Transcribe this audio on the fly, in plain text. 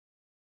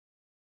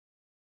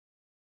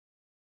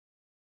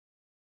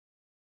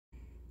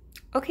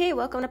Okay,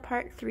 welcome to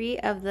part 3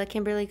 of the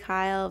Kimberly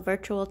Kiel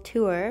virtual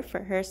tour for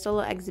her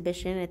solo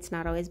exhibition, It's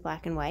Not Always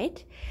Black and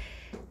White.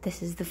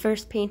 This is the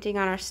first painting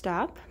on our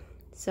stop.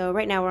 So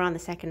right now we're on the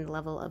second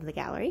level of the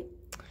gallery.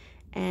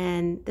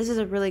 And this is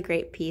a really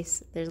great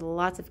piece. There's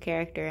lots of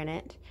character in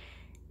it.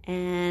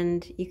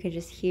 And you can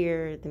just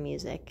hear the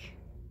music.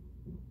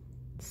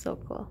 It's so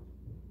cool.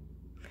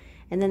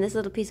 And then this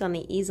little piece on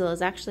the easel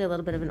is actually a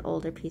little bit of an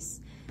older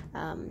piece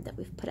that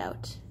we've put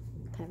out.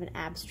 Kind of an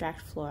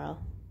abstract floral.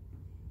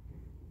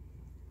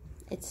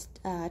 It's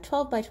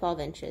 12 by 12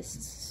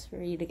 inches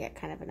for you to get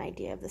kind of an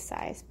idea of the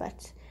size,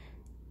 but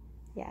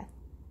yeah,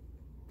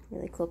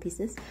 really cool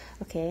pieces.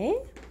 Okay,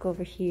 go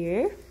over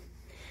here.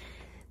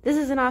 This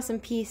is an awesome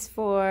piece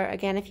for,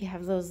 again, if you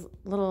have those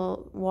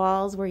little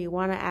walls where you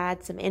want to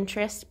add some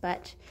interest,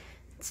 but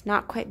it's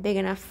not quite big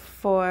enough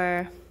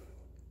for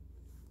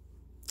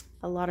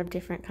a lot of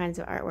different kinds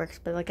of artworks,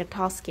 but like a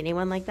tall, skinny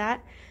one like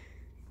that,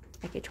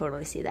 I could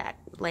totally see that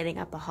lighting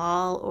up a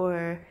hall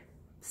or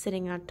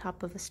sitting on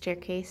top of a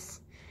staircase.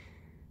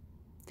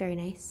 Very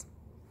nice.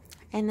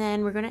 And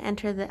then we're going to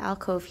enter the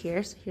alcove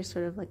here. So here's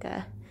sort of like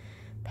a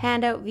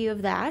panned out view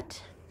of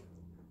that.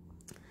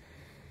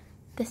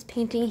 This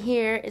painting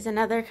here is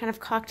another kind of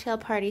cocktail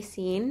party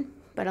scene,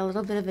 but a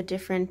little bit of a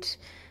different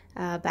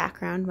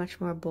background, much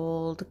more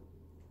bold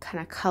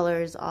kind of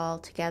colors all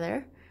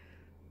together.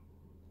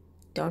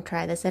 Don't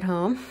try this at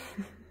home.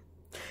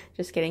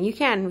 Just kidding. You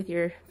can with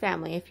your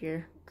family if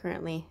you're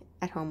currently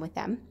at home with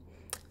them.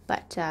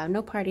 But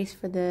no parties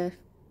for the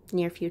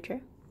near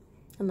future,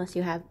 unless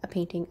you have a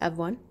painting of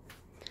one.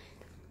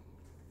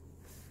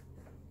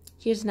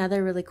 Here's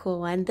another really cool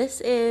one.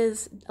 This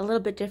is a little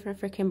bit different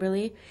for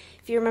Kimberly.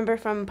 If you remember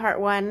from part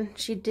 1,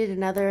 she did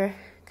another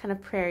kind of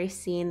prairie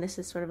scene. This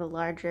is sort of a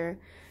larger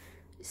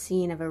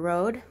scene of a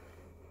road.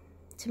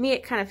 To me,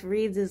 it kind of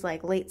reads as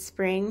like late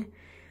spring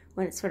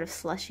when it's sort of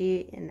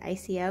slushy and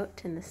icy out,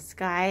 and the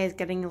sky is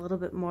getting a little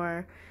bit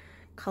more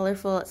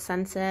colorful at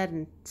sunset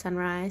and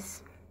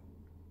sunrise.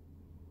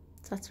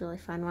 So that's a really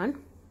fun one.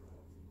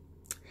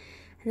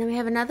 And then we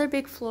have another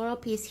big floral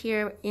piece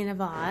here in a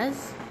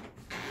vase.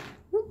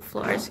 Ooh,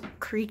 floor is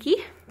creaky.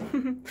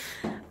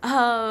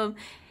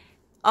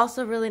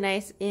 Also really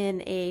nice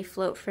in a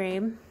float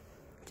frame.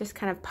 Just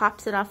kind of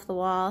pops it off the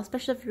wall,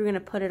 especially if you're going to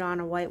put it on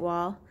a white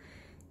wall.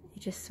 It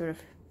just sort of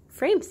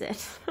frames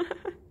it.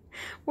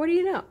 What do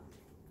you know?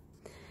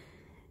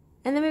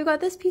 And then we've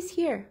got this piece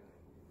here.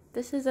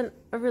 This is a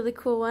really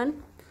cool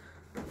one.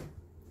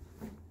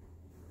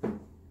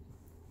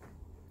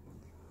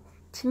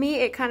 To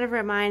me, it kind of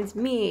reminds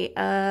me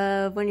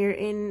of when you're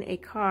in a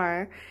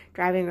car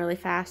driving really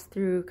fast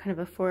through kind of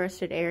a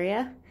forested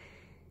area.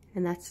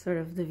 And that's sort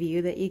of the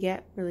view that you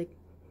get, really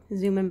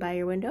zooming by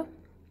your window.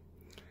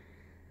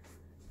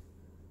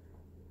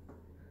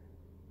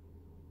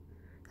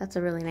 That's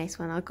a really nice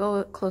one. I'll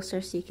go closer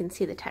so you can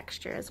see the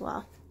texture as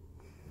well.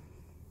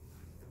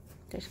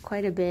 There's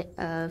quite a bit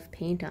of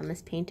paint on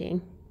this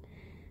painting.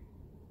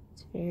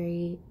 It's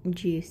very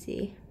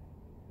juicy.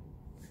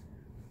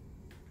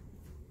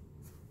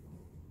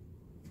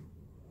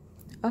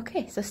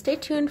 Okay, so stay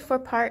tuned for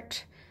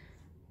part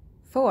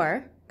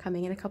 4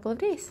 coming in a couple of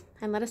days,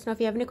 and let us know if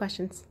you have any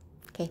questions.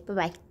 Okay,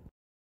 bye-bye.